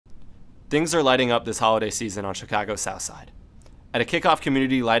Things are lighting up this holiday season on Chicago's Southside. At a kickoff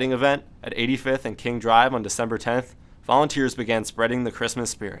community lighting event at 85th and King Drive on December 10th, volunteers began spreading the Christmas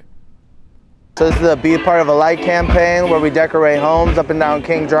spirit. So this is a be part of a light campaign where we decorate homes up and down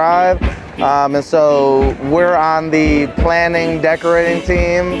King Drive. And so we're on the planning, decorating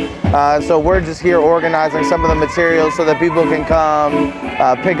team. So we're just here organizing some of the materials so that people can come,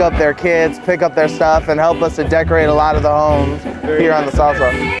 pick up their kids, pick up their stuff, and help us to decorate a lot of the homes here on the South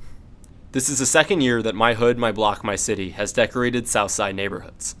Side. This is the second year that My Hood, My Block, My City has decorated Southside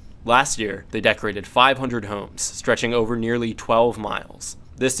neighborhoods. Last year, they decorated 500 homes, stretching over nearly 12 miles.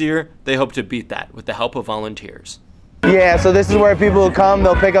 This year, they hope to beat that with the help of volunteers. Yeah, so this is where people will come,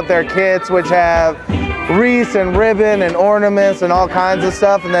 they'll pick up their kits, which have wreaths and ribbon and ornaments and all kinds of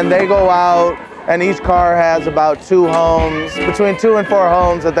stuff, and then they go out, and each car has about 2 homes, between 2 and 4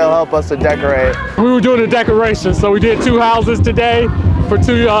 homes that they'll help us to decorate. We were doing the decoration, so we did 2 houses today for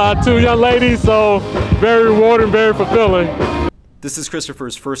two young ladies, so very rewarding, very fulfilling. This is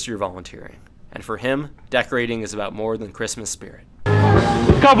Christopher's first year volunteering, and for him, decorating is about more than Christmas spirit.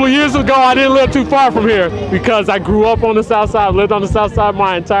 A couple of years ago, I didn't live too far from here because I grew up on the South Side, lived on the South Side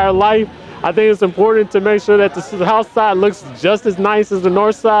my entire life. I think it's important to make sure that the South Side looks just as nice as the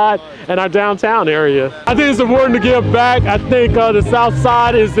North Side and our downtown area. I think it's important to give back. I think the South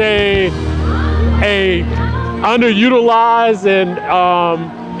Side is a underutilized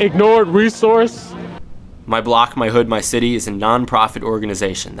and ignored resource. My Block, My Hood, My City is a nonprofit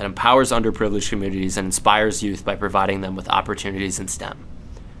organization that empowers underprivileged communities and inspires youth by providing them with opportunities in STEM.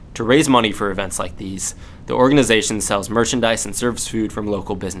 To raise money for events like these, the organization sells merchandise and serves food from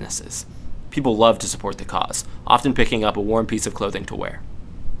local businesses. People love to support the cause, often picking up a warm piece of clothing to wear.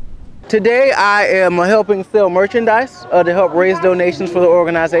 Today I am helping sell merchandise to help raise donations for the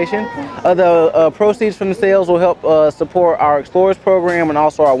organization. The proceeds from the sales will help support our Explorers program and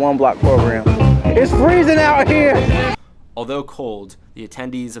also our One Block program. It's freezing out here! Although cold, the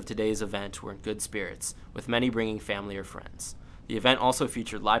attendees of today's event were in good spirits, with many bringing family or friends. The event also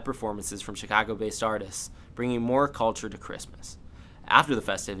featured live performances from Chicago-based artists, bringing more culture to Christmas. After the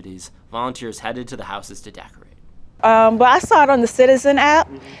festivities, volunteers headed to the houses to decorate. But I saw it on the Citizen app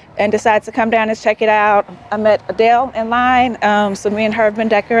and decided to come down and check it out. I met Adele in line, so me and her have been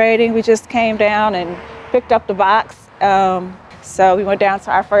decorating. We just came down and picked up the box. So we went down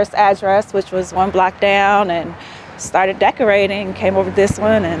to our first address, which was 1 block down, and started decorating, came over this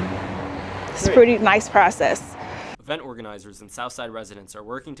one, and it's a pretty nice process. Event organizers and Southside residents are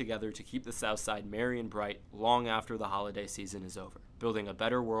working together to keep the Southside merry and bright long after the holiday season is over, building a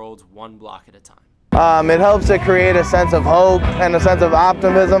better world 1 block at a time. It helps to create a sense of hope and a sense of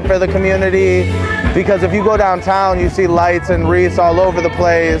optimism for the community, because if you go downtown, you see lights and wreaths all over the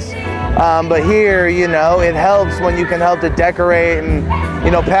place. But here, you know, it helps when you can help to decorate and,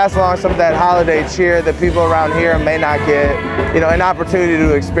 you know, pass along some of that holiday cheer that people around here may not get, you know, an opportunity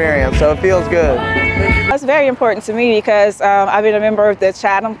to experience. So it feels good. It's very important to me because I've been a member of the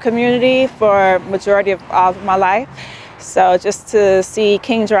Chatham community for a majority of all of my life. So just to see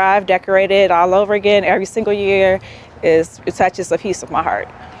King Drive decorated all over again every single year, it touches a piece of my heart.